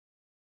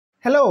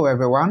Hello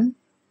everyone.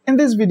 In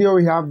this video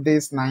we have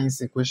this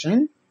nice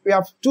equation. We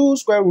have 2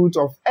 square root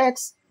of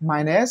x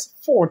minus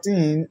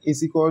 14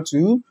 is equal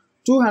to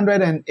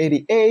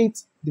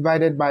 288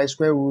 divided by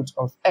square root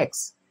of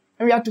x.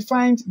 And we have to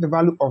find the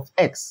value of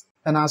x.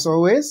 And as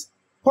always,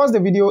 pause the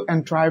video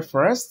and try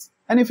first.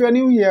 And if you're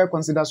new here,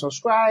 consider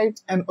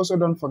subscribed and also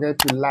don't forget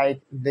to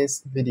like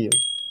this video.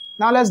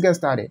 Now let's get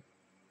started.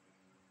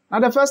 Now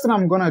the first thing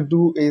I'm going to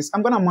do is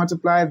I'm going to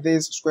multiply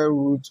this square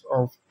root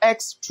of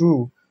x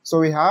through. So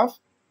we have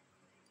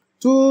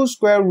 2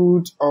 square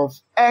root of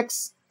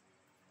x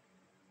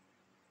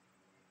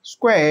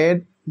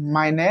squared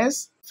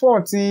minus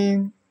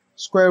 14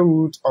 square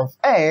root of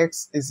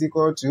x is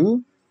equal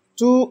to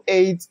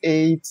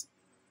 288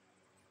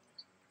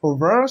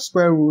 over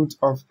square root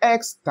of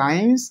x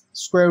times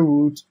square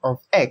root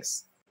of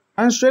x.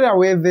 And straight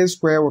away this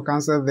square will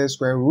cancel this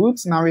square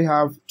root. Now we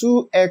have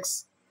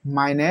 2x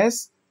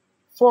minus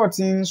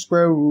 14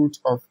 square root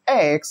of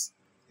x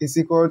is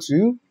equal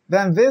to,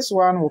 then this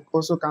one will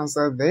also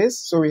cancel this,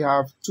 so we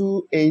have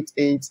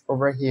 288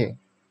 over here.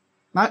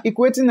 Now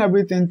equating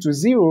everything to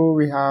 0,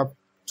 we have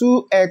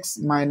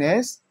 2x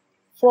minus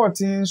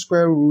 14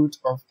 square root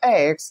of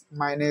x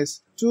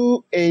minus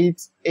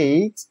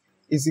 288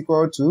 is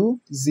equal to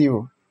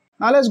 0.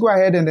 Now let's go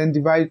ahead and then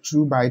divide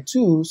through by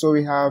 2, so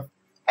we have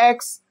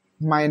x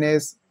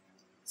minus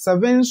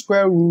 7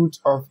 square root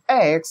of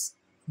x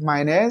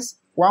minus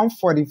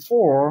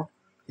 144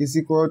 is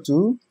equal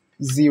to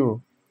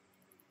 0.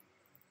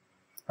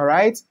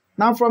 Alright,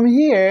 now from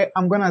here,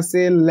 I'm going to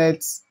say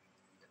let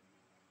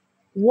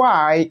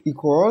y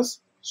equals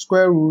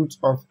square root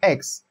of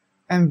x.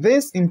 And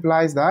this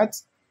implies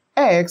that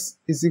x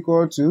is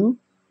equal to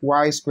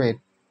y squared.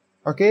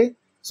 Okay,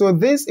 so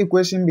this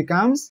equation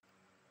becomes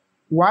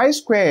y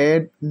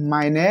squared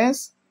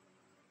minus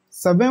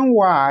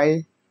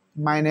 7y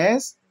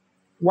minus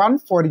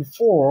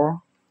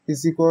 144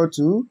 is equal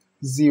to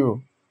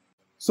 0.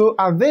 So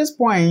at this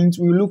point,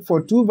 we look for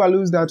two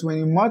values that when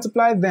you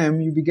multiply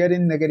them, you'll be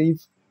getting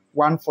negative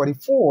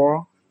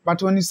 144,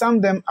 but when you sum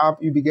them up,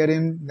 you'll be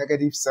getting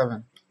negative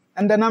 7.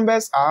 And the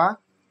numbers are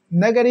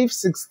negative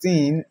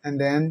 16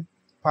 and then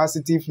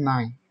positive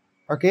 9.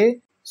 Okay,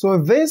 so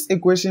this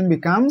equation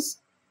becomes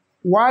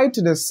y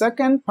to the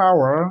second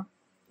power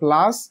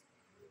plus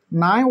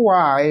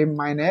 9y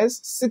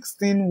minus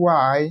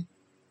 16y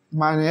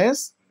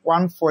minus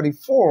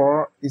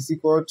 144 is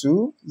equal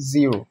to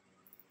 0.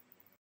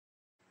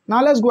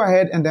 Now let's go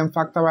ahead and then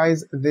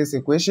factorize this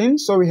equation.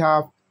 So we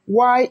have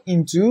y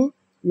into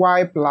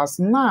y plus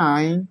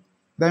 9,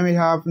 then we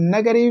have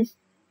negative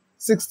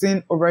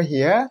 16 over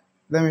here,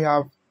 then we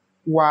have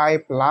y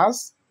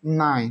plus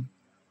 9,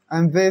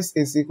 and this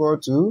is equal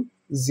to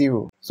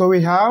 0. So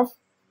we have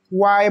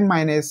y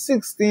minus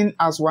 16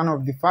 as one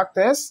of the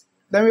factors,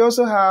 then we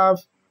also have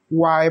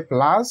y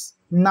plus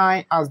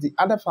 9 as the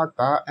other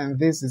factor, and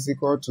this is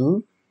equal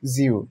to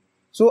 0.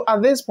 So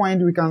at this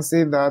point, we can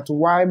say that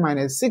y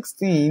minus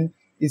 16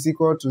 is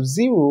equal to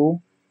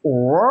 0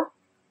 or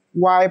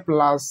y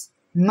plus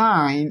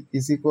 9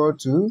 is equal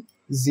to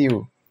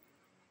 0.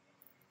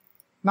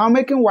 Now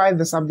making y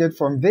the subject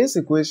from this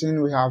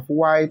equation, we have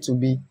y to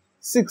be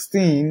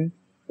 16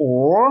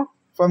 or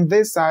from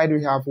this side,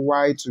 we have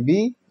y to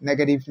be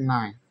negative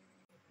 9.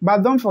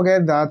 But don't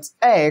forget that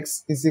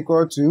x is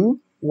equal to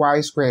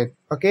y squared,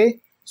 okay?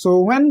 So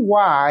when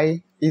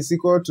y is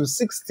equal to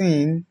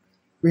 16,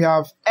 we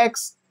have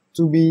x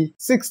to be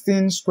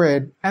 16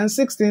 squared, and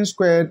 16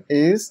 squared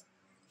is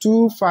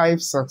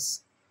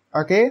 256,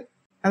 okay?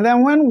 And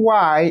then when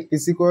y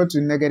is equal to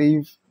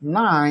negative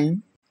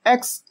 9,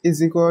 x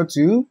is equal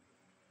to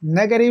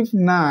negative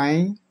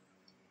 9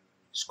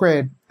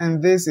 squared,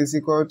 and this is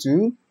equal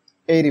to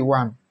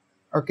 81,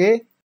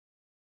 okay?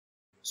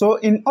 So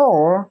in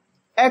all,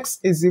 x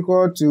is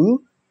equal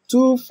to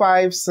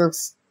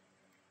 256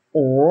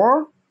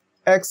 or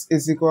x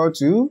is equal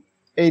to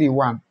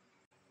 81.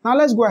 Now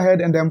let's go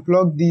ahead and then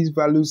plug these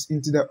values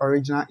into the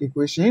original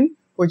equation,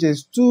 which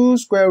is 2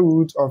 square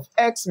root of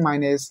x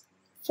minus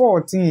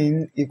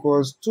 14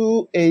 equals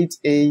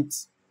 288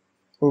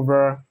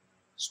 over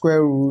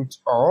square root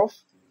of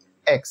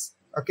x.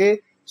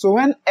 Okay, so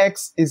when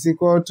x is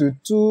equal to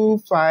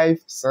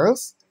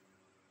 256,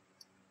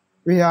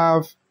 we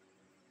have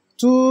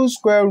 2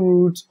 square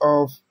root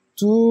of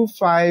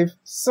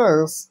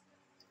 256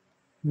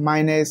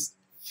 minus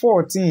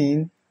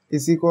 14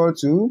 is equal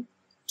to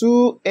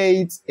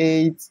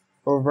 288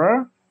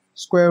 over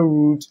square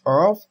root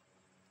of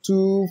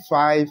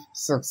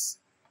 256.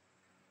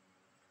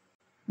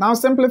 Now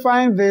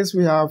simplifying this,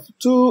 we have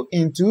 2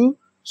 into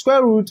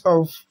square root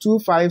of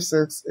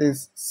 256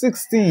 is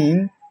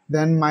 16,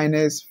 then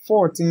minus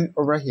 14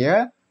 over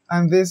here,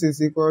 and this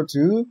is equal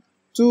to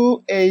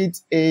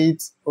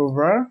 288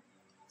 over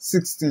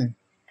 16.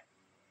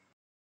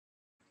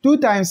 2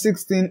 times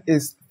 16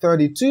 is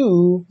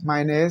 32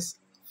 minus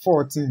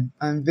 14,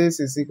 and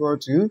this is equal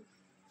to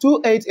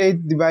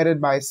 288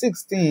 divided by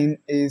 16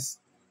 is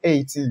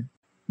 18.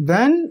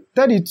 Then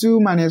 32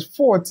 minus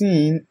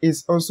 14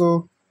 is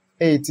also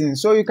 18.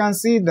 So you can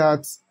see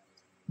that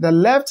the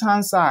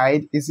left-hand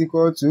side is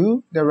equal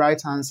to the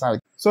right-hand side.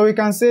 So we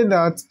can say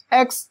that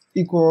x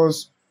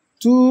equals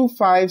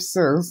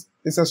 256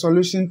 is a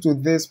solution to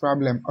this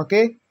problem,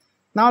 okay?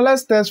 Now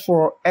let's test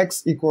for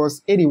x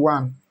equals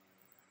 81.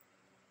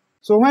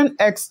 So when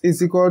x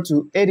is equal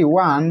to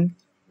 81,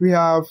 we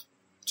have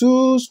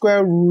 2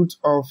 square root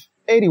of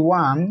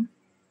 81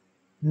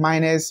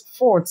 minus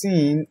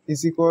 14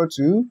 is equal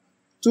to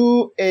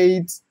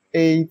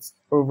 288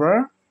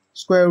 over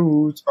square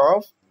root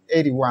of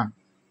 81.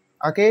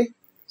 Okay,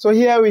 so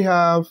here we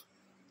have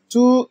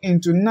 2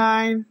 into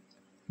 9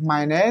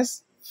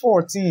 minus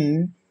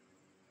 14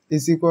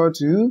 is equal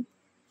to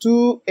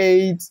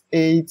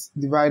 288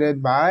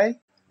 divided by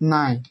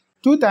 9.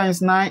 2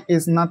 times 9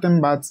 is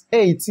nothing but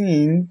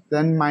 18,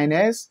 then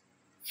minus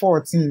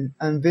 14,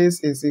 and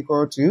this is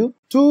equal to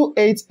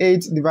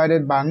 288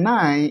 divided by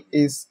 9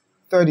 is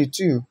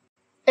 32.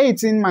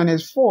 18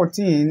 minus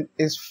 14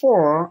 is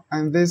 4,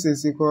 and this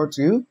is equal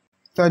to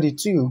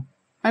 32.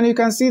 And you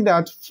can see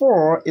that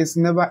 4 is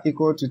never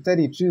equal to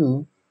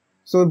 32,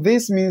 so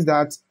this means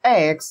that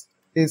x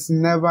is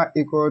never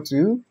equal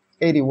to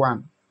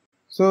 81.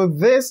 So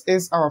this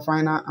is our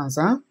final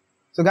answer.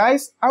 So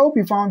guys, I hope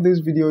you found this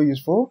video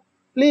useful.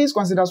 Please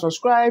consider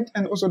subscribed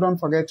and also don't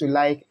forget to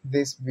like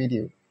this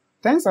video.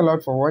 Thanks a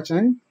lot for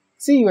watching.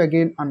 See you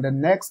again on the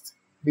next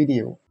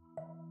video.